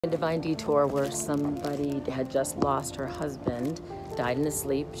A divine detour where somebody had just lost her husband, died in his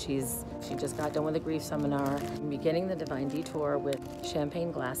sleep. She just got done with a grief seminar. Beginning the divine detour with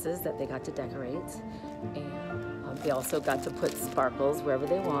champagne glasses that they got to decorate, and they also got to put sparkles wherever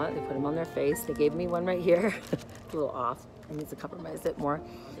they want. They put them on their face. They gave me one right here, a little off. I need to compromise it more.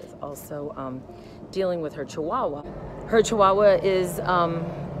 There's also dealing with her Chihuahua. Her Chihuahua is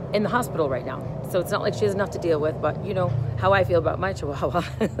in the hospital right now. So it's not like she has enough to deal with, but you know how I feel about my Chihuahua.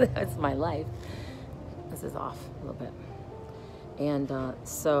 That's my life. This is off a little bit. And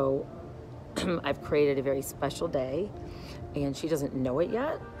so I've created a very special day, and she doesn't know it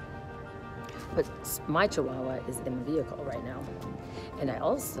yet, but my Chihuahua is in the vehicle right now. And I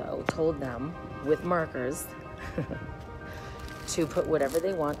also told them with markers to put whatever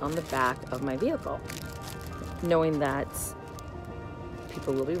they want on the back of my vehicle, knowing that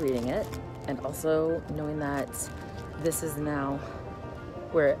people will be reading it, and also knowing that this is now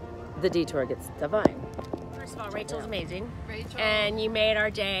where the detour gets divine. First of all, Rachel's amazing. And you made our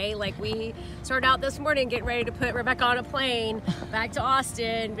day. Like, we started out this morning getting ready to put Rebecca on a plane back to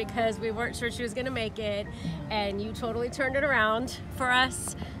Austin because we weren't sure she was going to make it. And you totally turned it around for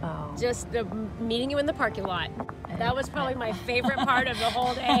us. Oh. Just the meeting you in the parking lot. That was probably my favorite part of the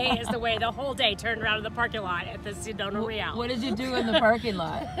whole day, is the way the whole day turned around in the parking lot at the Sedona Real. What did you do in the parking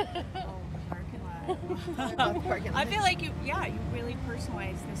lot? I feel like you really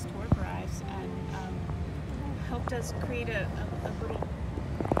personalized this tour for us, and helped us create a little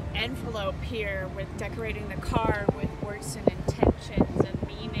envelope here with decorating the car with words and intentions and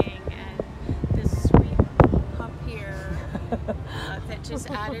meaning, and this sweet pup here that just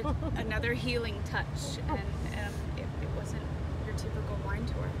added another healing touch, and it wasn't your typical wine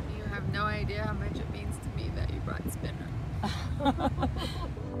tour. You have no idea how much it means to me that you brought Spinner.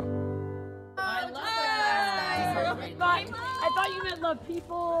 I love that. I thought you meant love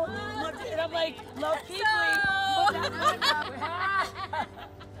people. And I'm like, love people.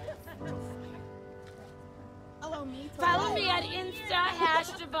 Follow me on Insta,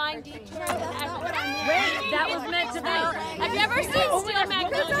 #DivineDetour. Wait, that was meant to be. I've never seen Steel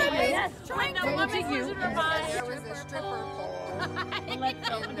Magnolia. Yes, I know. Let me use it or mine. There was a stripper pole. Let's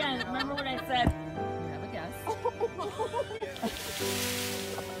go again. Remember what I said? You have a guess.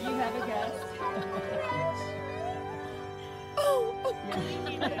 You have a guess. You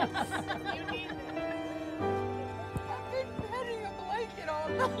need this. I've been petting a blanket all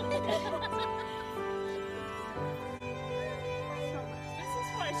night.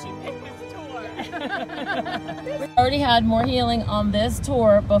 She picked this tour. We already had more healing on this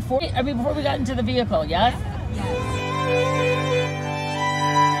tour before we got into the vehicle, yes?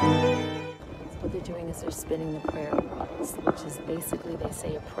 What they're doing is they're spinning the prayer rods, which is basically they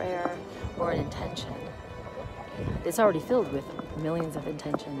say a prayer or an intention. And it's already filled with millions of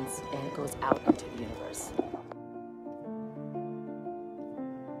intentions, and it goes out into the universe.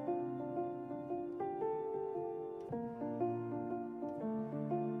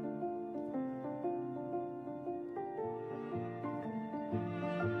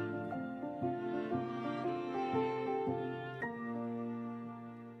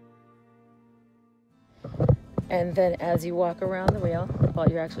 And then as you walk around the wheel, well,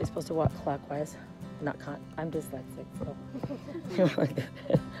 you're actually supposed to walk clockwise, not I'm dyslexic, so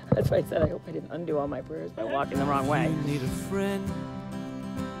that's why I said I hope I didn't undo all my prayers by walking the wrong way. You need a friend.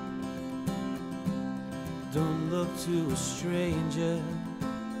 Don't look to a stranger.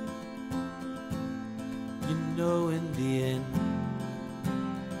 You know in the end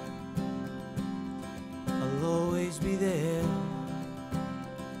I'll always be there.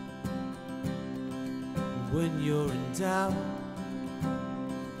 When you're in doubt,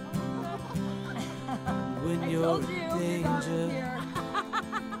 when you're in danger,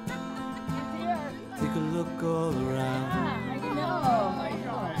 take a look all around. I know,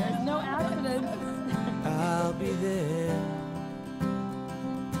 there's no accidents. I'll be there.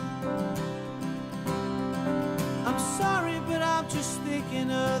 I'm sorry, but I'm just thinking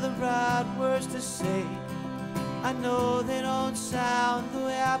of the right words to say. I know they don't sound the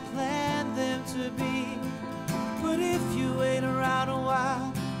way I planned them to be, but if you wait around a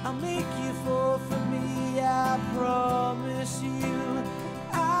while, I'll make you fall for me. I promise you,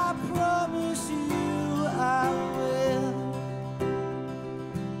 I promise you I will.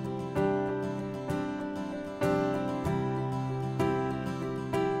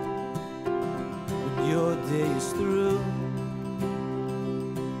 When your day is through,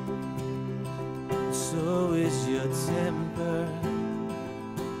 so is your temper.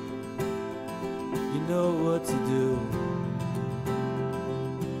 You know what to do.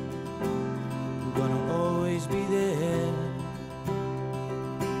 I'm gonna always be there.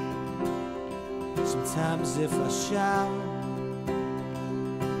 sometimes if I shower.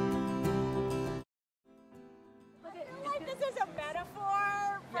 This is a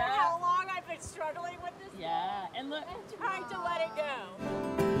metaphor for how long I've been struggling with this. Yeah, and look. And trying to let it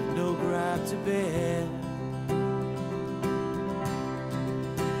go. With no grab to bear.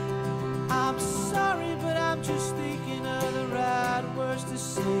 I'm sorry, but I'm just thinking of the right words to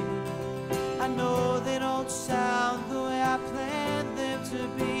say. I know they don't sound the way I planned them to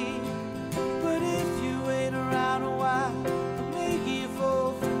be, but if you wait around a while, I'll make you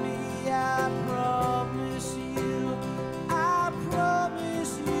fall for me. I promise you, I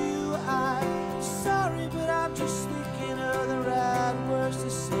promise you. I'm sorry, but I'm just thinking of the right words to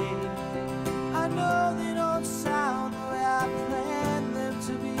say. I know they don't sound the way I planned them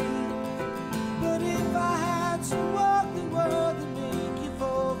to be, but if I had to walk the world and make you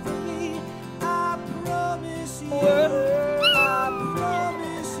fall for me, I promise you, I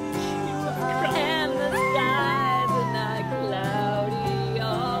promise you. And the skies are not cloudy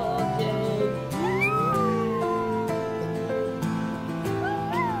all day.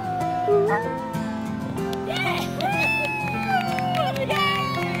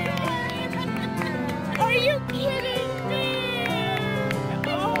 Are you kidding me?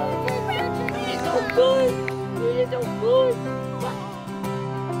 Oh, You're so good. You're so good.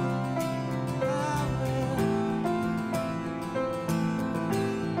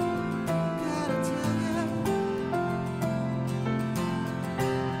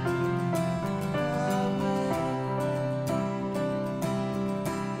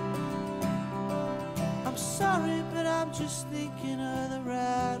 I'm sorry, but I'm just thinking of the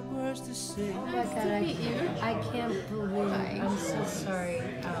right words to say. Oh my God, I can't believe, I'm so sorry.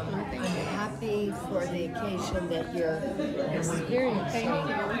 I'm happy for the occasion that you're experiencing,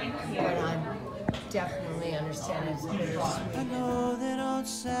 but I definitely understand it's bittersweet. I know they don't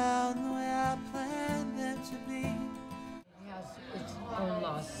sound the way I planned them to be. It has its own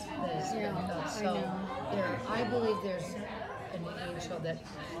loss that has been felt. So I believe there's an angel that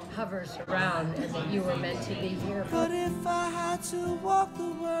hovers around and that you were meant to be here for. But if I had to walk the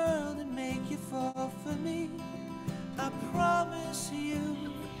world and make you fall for me, I promise you,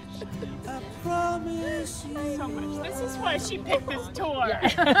 I promise you. so much. This is why she picked this tour.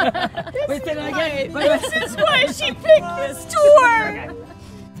 Wait, say that again. This is why she picked this tour.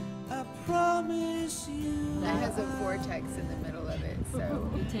 I promise you. That has a vortex in the middle of it,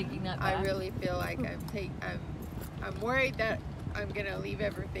 so You're taking that back. I really feel like I'm worried that I'm gonna leave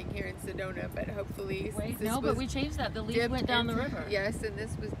everything here in Sedona, but hopefully Wait, this no, was but we changed that. The leaf dipped went down the into- river. Yes, and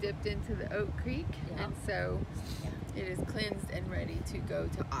this was dipped into the Oak Creek, Yeah. and so it is cleansed and ready to go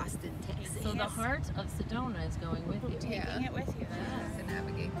to Austin, Texas. So the heart of Sedona is going with you. Yeah, Taking it with you. to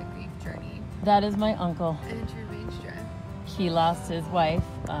navigate the grief journey. That is my uncle. Andrew Mainstra. He lost his wife.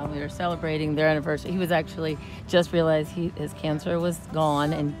 We were celebrating their anniversary. He was actually just realized his cancer was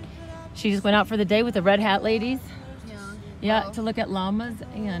gone, and she just went out for the day with the red hat ladies. Yeah, to look at llamas,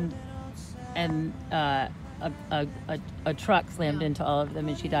 and a truck slammed into all of them,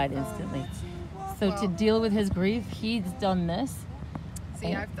 and she died instantly. So to deal with his grief, he's done this.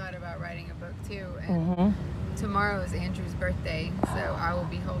 See, I've thought about writing a book too, and tomorrow is Andrew's birthday, so I will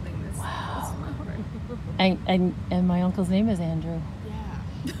be holding this. Wow. And my uncle's name is Andrew.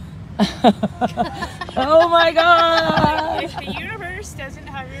 Oh my God! If the universe doesn't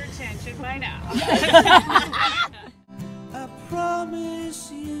have your attention by now. I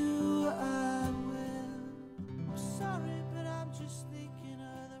promise you I will. I'm sorry, but I'm just thinking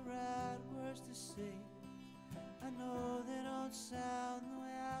of the right words to say. I know they don't sound the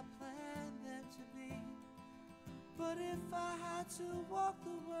way I planned them to be, but if I had to walk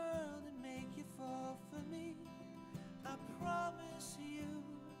the world and make you fall for me, I promise you,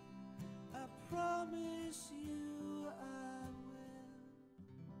 I promise you.